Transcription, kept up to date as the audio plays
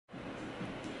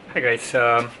Hi guys,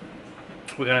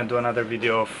 we're gonna do another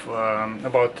video of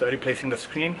about replacing the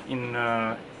screen in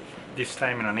this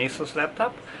time in an Asus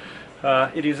laptop.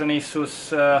 It is an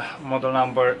Asus model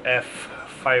number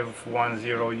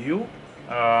F510U.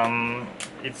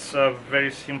 It's a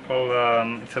very simple,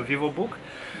 it's a Vivobook.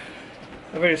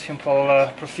 A very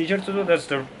simple procedure to do. That's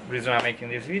the reason I'm making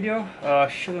this video.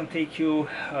 Shouldn't take you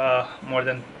more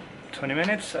than 20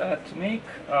 minutes to make.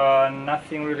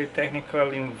 Nothing really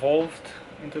technical involved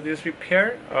into this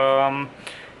repair.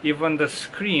 Even the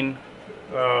screen,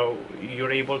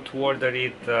 you're able to order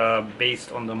it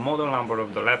based on the model number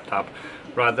of the laptop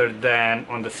rather than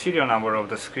on the serial number of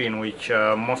the screen, which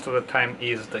most of the time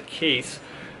is the case.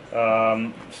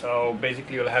 So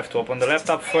basically you'll have to open the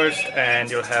laptop first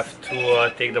and you'll have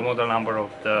to take the model number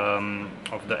of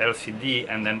the LCD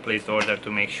and then place the order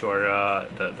to make sure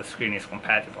the screen is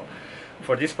compatible.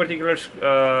 For this particular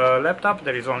laptop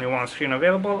there is only one screen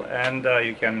available, and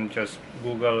you can just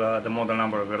Google the model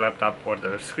number of the laptop or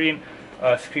the screen.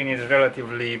 Screen is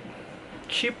relatively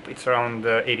cheap, it's around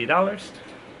 $80,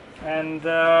 and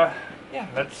yeah,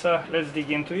 let's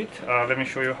dig into it. Let me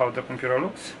show you how the computer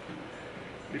looks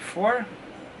before.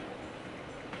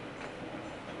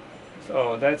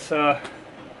 So that's a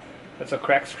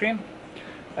cracked screen.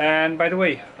 And by the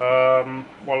way,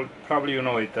 well, probably you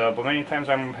know it, but many times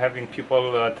I'm having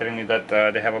people telling me that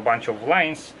they have a bunch of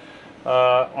lines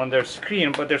on their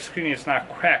screen, but their screen is not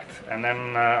cracked, and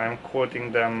then I'm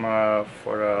quoting them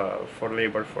for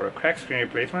labor for a cracked screen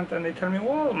replacement, and they tell me,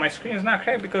 well, my screen is not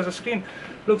cracked because the screen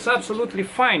looks absolutely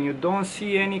fine, you don't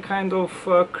see any kind of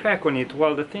crack on it.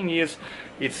 Well, the thing is,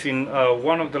 it's in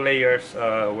one of the layers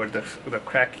where the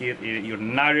crack is. You're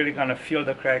not really gonna feel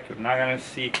the crack, you're not gonna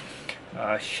see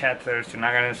shatters, you're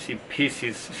not gonna see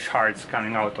pieces, shards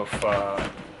coming out of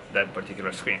that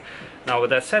particular screen. Now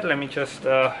with that said, let me just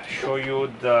show you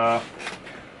the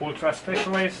ultra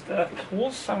specialized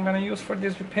tools I'm gonna use for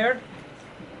this repair.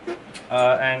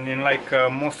 And in like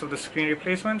most of the screen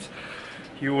replacements,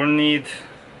 you will need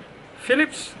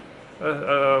Phillips,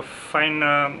 fine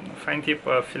tip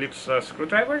Phillips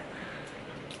screwdriver,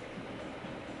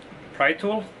 pry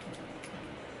tool,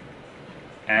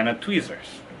 and a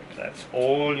tweezers. That's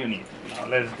all you need. Now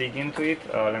let's dig into it.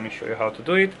 Let me show you how to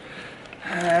do it.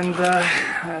 And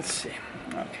let's see.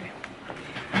 Okay.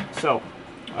 So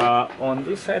on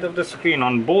this side of the screen,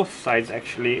 on both sides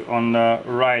actually, on the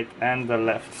right and the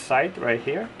left side, right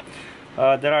here,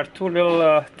 there are two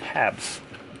little tabs.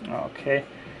 Okay.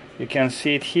 You can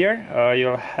see it here.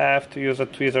 You'll have to use a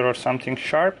tweezer or something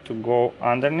sharp to go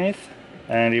underneath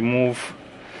and remove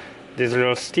this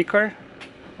little sticker.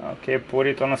 Okay, put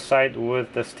it on a side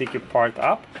with the sticky part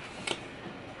up.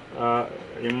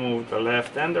 Remove the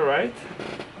left and the right.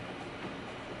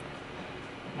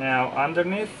 Now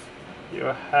underneath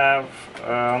you have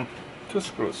two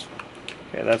screws.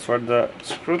 Okay, that's where the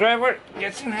screwdriver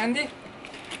gets in handy.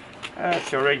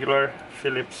 That's your regular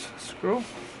Phillips screw.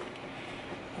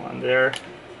 One there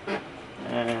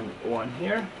and one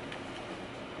here.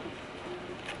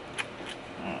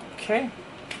 Okay,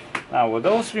 now with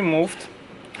those removed,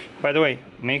 by the way,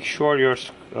 make sure your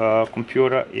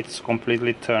computer is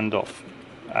completely turned off.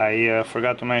 I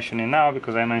forgot to mention it now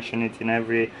because I mention it in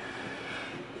every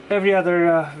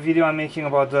other video I'm making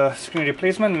about the screen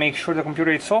replacement. Make sure the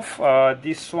computer is off.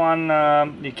 This one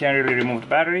you can't really remove the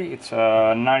battery. It's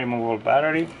a non-removable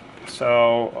battery.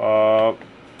 So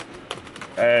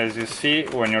as you see,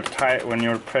 when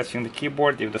you're pressing the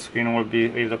keyboard, if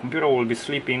the computer will be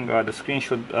sleeping, the screen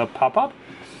should pop up.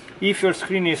 If your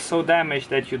screen is so damaged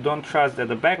that you don't trust that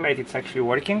the backlight is actually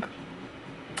working,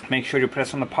 make sure you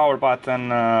press on the power button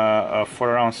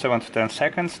for around 7 to 10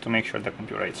 seconds to make sure the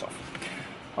computer is off.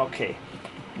 Okay,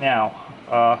 now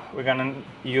we're gonna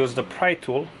use the pry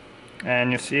tool,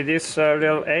 and you see this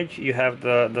little edge. You have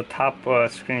the top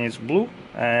screen is blue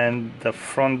and the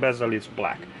front bezel is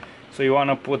black. So you want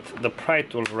to put the pry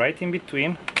tool right in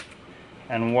between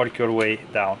and work your way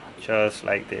down, just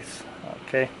like this.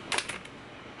 Okay.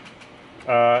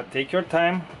 Take your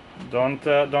time, don't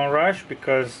rush,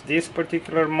 because this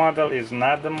particular model is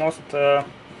not the most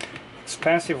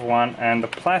expensive one, and the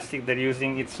plastic they're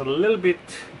using, it's a little bit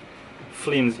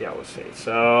flimsy, I would say.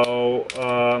 So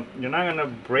you're not gonna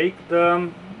break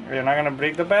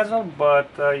the bezel, but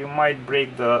you might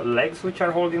break the legs which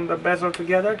are holding the bezel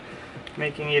together,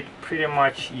 making it pretty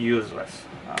much useless.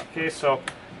 Okay, so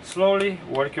slowly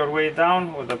work your way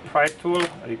down with the pry tool.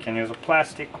 You can use a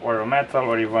plastic or a metal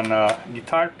or even a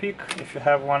guitar pick if you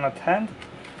have one at hand.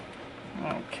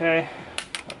 Okay,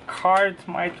 a card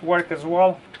might work as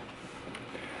well.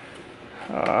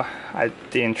 I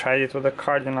didn't try it with a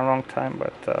card in a long time,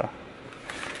 but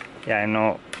yeah, I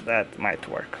know that might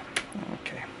work.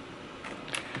 Okay.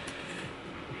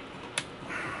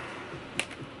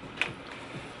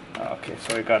 Okay,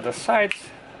 so we got the sides.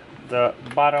 The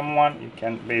bottom one, you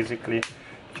can basically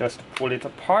just pull it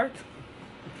apart,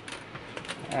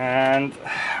 and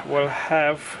we'll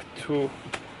have to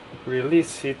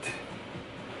release it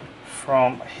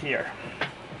from here.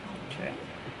 Okay,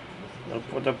 we'll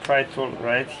put the pry tool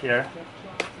right here.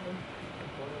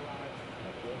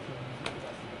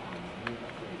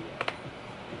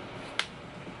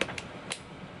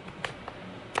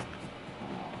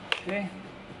 Okay,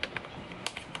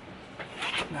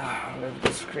 now lift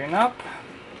the screen up.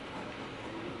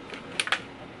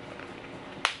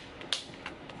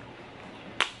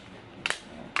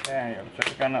 Okay, you're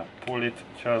just gonna pull it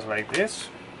just like this.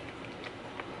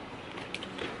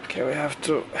 Okay, we have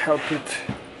to help it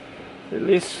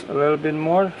release a little bit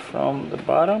more from the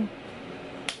bottom.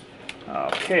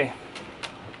 Okay,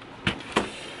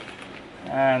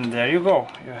 and there you go.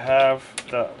 You have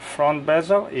the front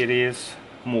bezel. It is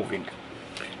moving.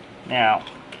 Now,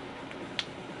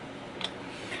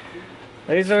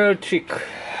 there is a little trick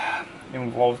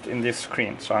involved in this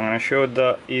screen, so I'm going to show you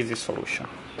the easy solution.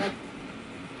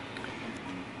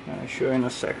 I'll show you in a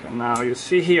second. Now you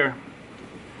see here,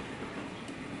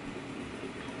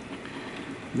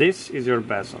 this is your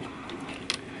bezel.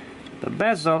 The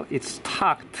bezel is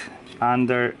tucked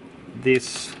under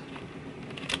this,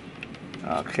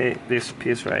 okay, this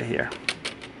piece right here.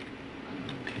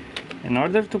 In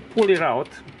order to pull it out,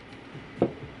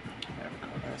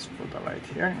 let's put the light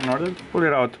here. In order to pull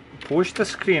it out, push the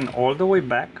screen all the way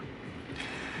back.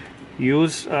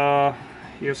 Use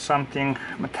something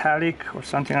metallic or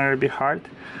something a little bit hard.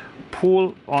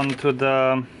 Pull onto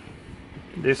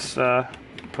this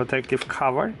protective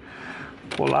cover.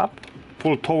 Pull up,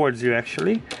 pull towards you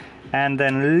actually, and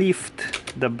then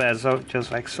lift the bezel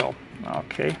just like so.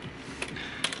 Okay,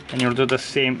 and you'll do the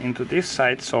same into this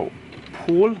side. So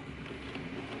pull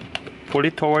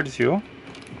it towards you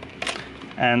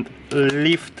and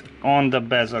lift on the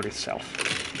bezel itself.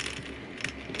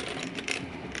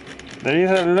 There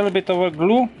is a little bit of a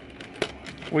glue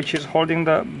which is holding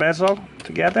the bezel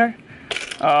together.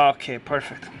 Okay,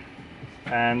 perfect.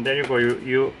 And there you go,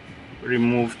 you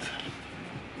removed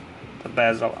the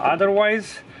bezel.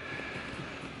 Otherwise,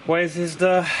 why is this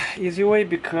the easy way?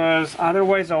 Because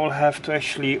otherwise I will have to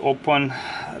actually open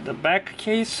the back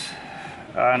case,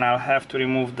 and I'll have to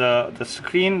remove the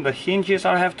screen, the hinges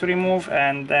I'll have to remove,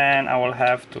 and then I will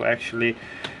have to actually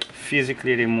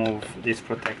physically remove this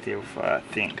protective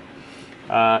thing.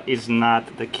 Is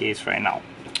not the case right now.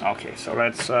 Okay, so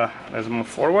let's move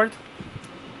forward.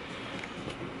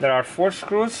 There are 4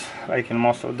 screws, like in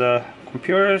most of the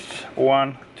computers.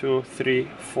 1, 2, 3,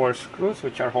 4 screws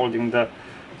which are holding the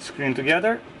screen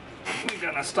together. We're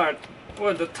gonna start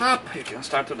with the top. You can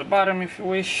start at the bottom if you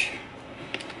wish.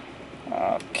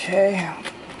 Okay.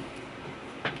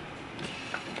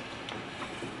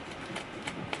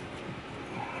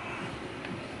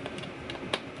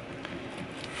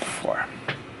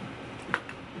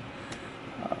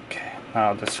 Okay,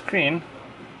 now the screen,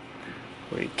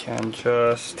 we can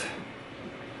just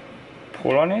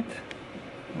pull on it,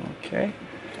 okay,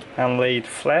 and lay it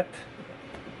flat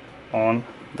on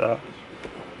the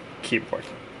keyboard.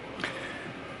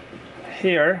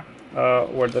 Here,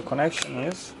 where the connection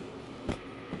is,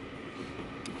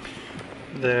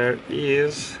 there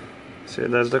is, see,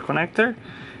 that's the connector,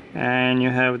 and you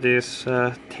have this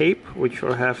tape which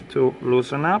you'll have to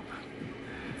loosen up.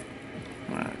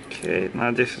 Okay, now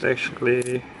this is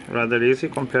actually rather easy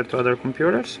compared to other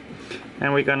computers,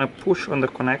 and we're gonna push on the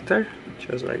connector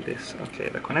just like this. Okay,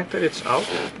 the connector is out.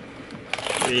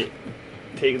 We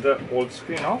take the old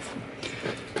screen off,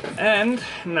 and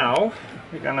now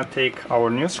we're gonna take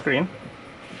our new screen,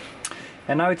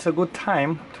 and now it's a good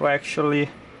time to actually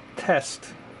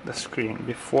test the screen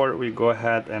before we go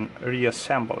ahead and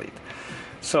reassemble it.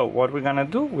 So what we're gonna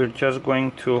do, we're just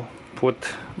going to put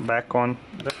back on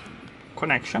the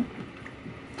connection.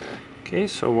 Okay,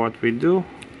 so what we do,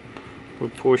 we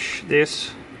push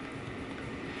this.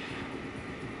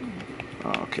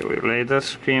 Okay, we lay the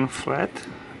screen flat,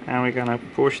 and we're gonna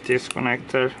push this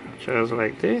connector just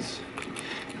like this.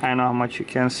 I don't know how much you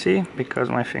can see because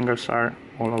my fingers are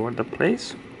all over the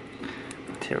place.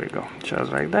 But here we go,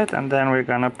 just like that, and then we're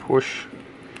gonna push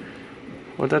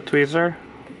with a tweezer.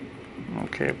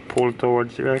 Okay, pull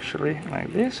towards you actually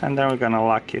like this, and then we're gonna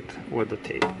lock it with the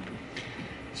tape.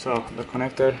 So the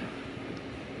connector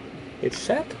is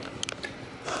set,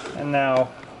 and now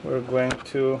we're going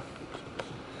to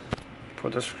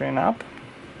put the screen up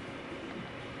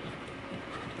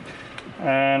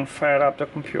and fire up the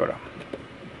computer.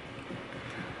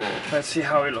 Let's see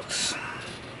how it looks.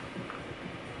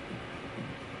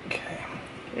 Okay,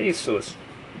 Asus.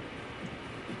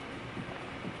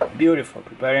 Beautiful,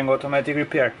 preparing automatic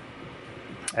repair.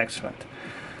 Excellent.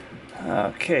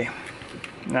 Okay,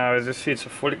 now as you see, it's a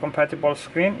fully compatible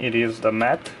screen. It is the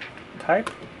matte type.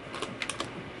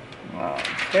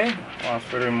 Okay, once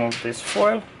we remove this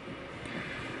foil.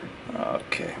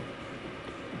 Okay.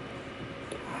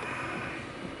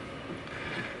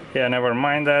 Yeah, never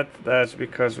mind that. That's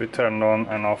because we turned on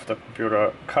and off the computer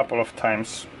a couple of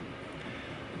times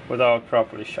without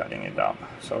properly shutting it down.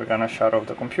 So we're gonna shut off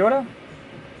the computer.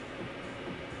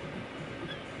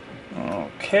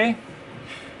 Okay.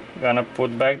 We're gonna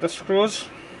put back the screws.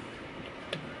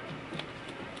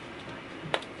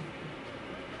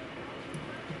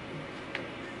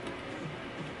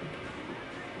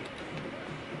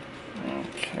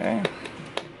 Okay.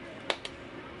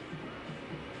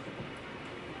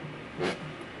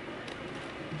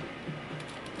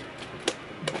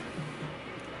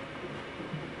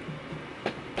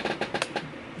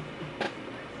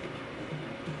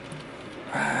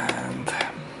 And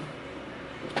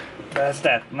that's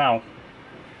that. Now,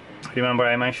 remember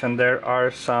I mentioned there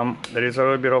is a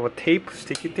little bit of a tape,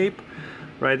 sticky tape,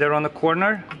 right there on the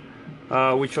corner,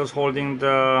 which was holding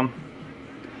the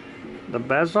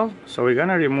bezel. So we're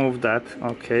gonna remove that.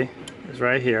 Okay, it's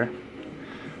right here.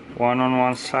 One on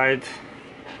one side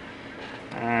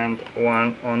and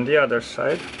one on the other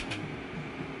side.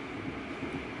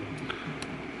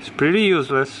 It's pretty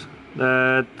useless.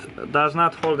 That does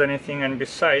not hold anything, and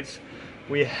besides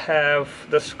we have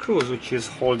the screws which is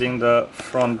holding the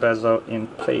front bezel in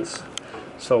place.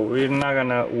 So we're not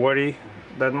gonna worry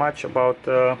that much about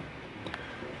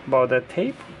that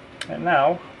tape. And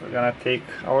now we're gonna take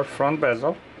our front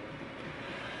bezel,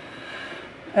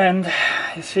 and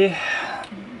you see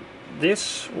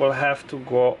this will have to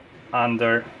go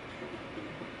under.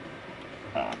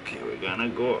 Okay, we're gonna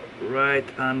go right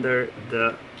under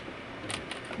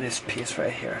this piece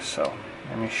right here. So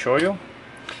let me show you.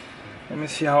 Let me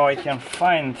see how I can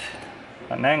find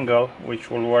an angle which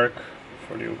will work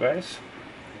for you guys.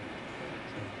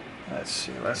 Let's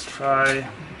see, let's try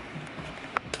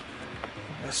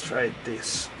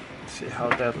this, see how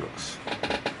that looks.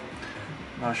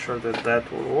 Not sure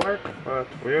that will work, but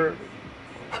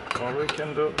all we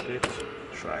can do is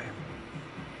try.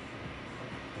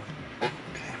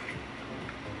 Okay,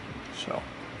 so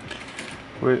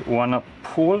we want to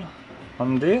pull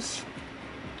on this,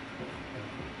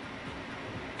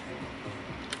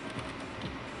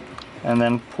 and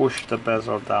then push the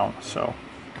bezel down. So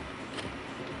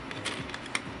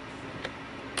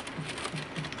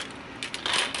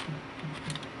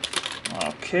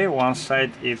okay, one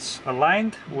side is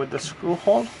aligned with the screw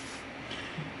hole.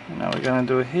 And now we're gonna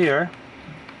do here.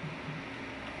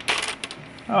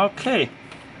 Okay,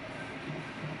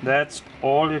 that's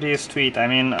all it is to it. I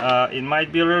mean, it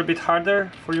might be a little bit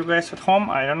harder for you guys at home.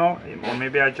 I don't know, or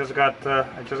maybe I just got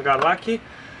lucky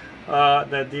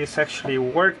that this actually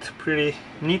worked pretty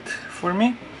neat for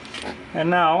me. And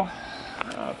now,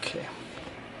 okay,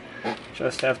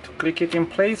 just have to click it in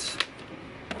place.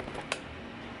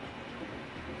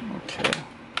 Okay,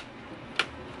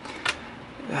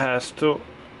 it has to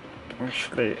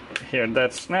actually, here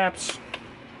that snaps.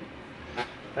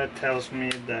 That tells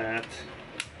me that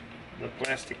the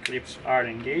plastic clips are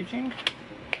engaging.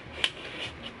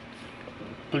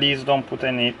 Please don't put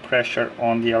any pressure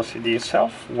on the LCD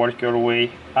itself. Work your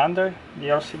way under the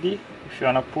LCD if you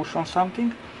want to push on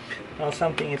something. Now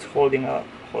something is holding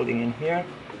in here.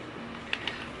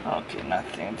 Okay,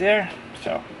 nothing there.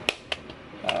 So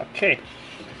okay,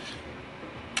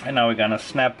 and now we're gonna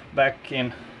snap back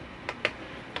in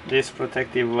this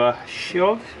protective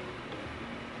shield.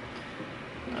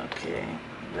 Okay,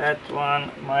 that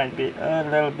one might be a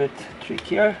little bit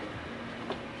trickier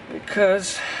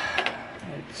because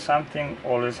it's something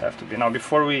always have to be. Now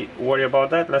before we worry about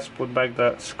that, let's put back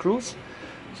the screws.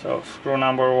 So screw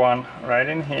number one right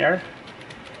in here.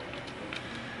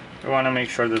 We want to make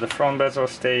sure that the front bezel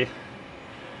stay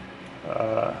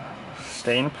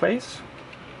in place.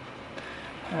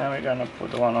 And we're gonna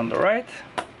put the one on the right.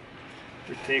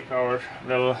 We take our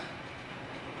little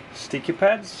sticky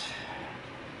pads,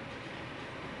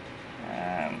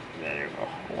 and there you go.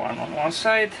 One on one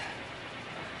side,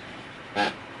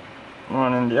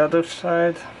 one on the other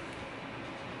side.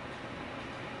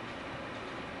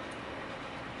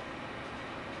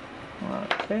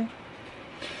 Okay,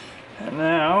 and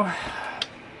now,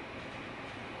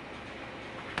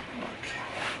 okay,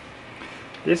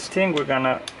 this thing we're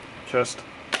gonna just,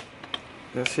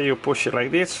 let's see, you push it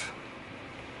like this.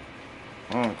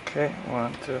 Okay,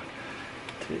 1, 2,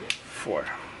 3, 4.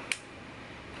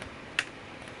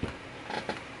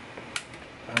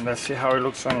 And let's see how it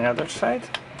looks on the other side.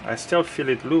 I still feel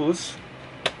it loose,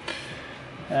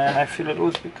 and I feel it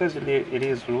loose because it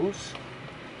is loose.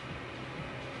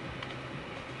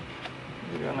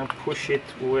 We're gonna push it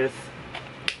with,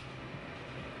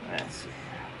 let's see.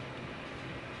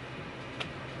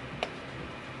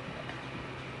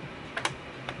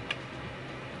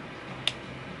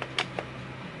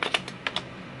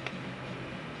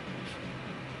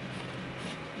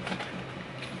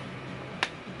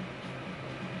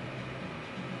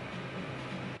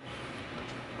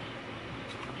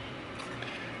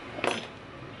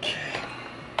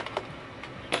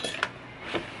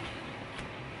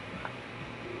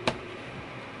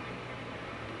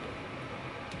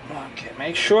 Okay,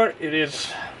 make sure it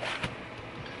is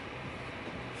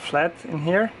flat in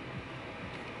here.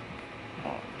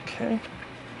 Okay,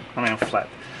 I mean flat.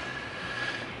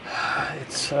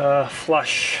 It's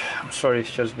flush. I'm sorry,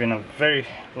 it's just been a very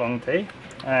long day.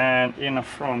 And in the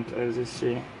front, as you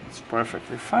see, it's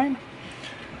perfectly fine.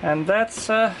 And that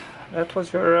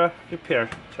was your repair.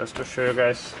 Just to show you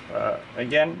guys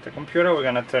again the computer. We're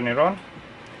gonna turn it on.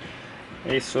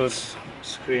 Asus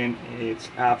screen is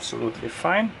absolutely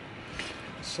fine.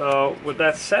 So with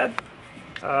that said,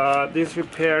 this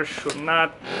repair should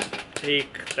not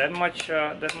take that much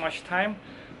time.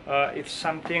 It's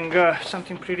something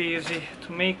pretty easy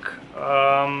to make,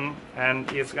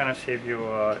 and it's gonna save you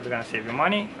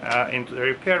money into the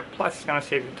repair. Plus, it's gonna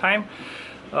save you time.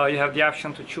 You have the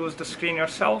option to choose the screen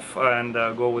yourself and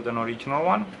go with an original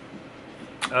one,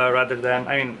 rather than,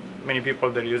 I mean, many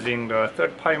people they're using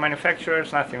third-party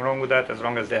manufacturers. Nothing wrong with that as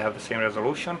long as they have the same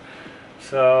resolution.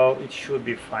 So it should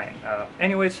be fine.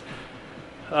 Anyways,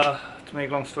 to make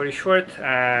long story short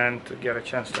and to get a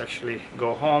chance to actually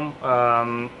go home,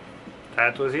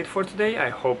 that was it for today. I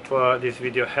hope this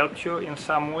video helped you in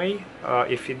some way.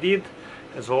 If it did,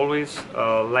 as always,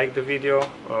 like the video,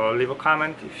 leave a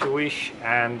comment if you wish,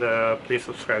 and please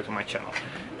subscribe to my channel.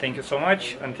 Thank you so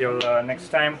much. Until next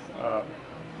time,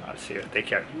 I'll see you. Take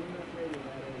care.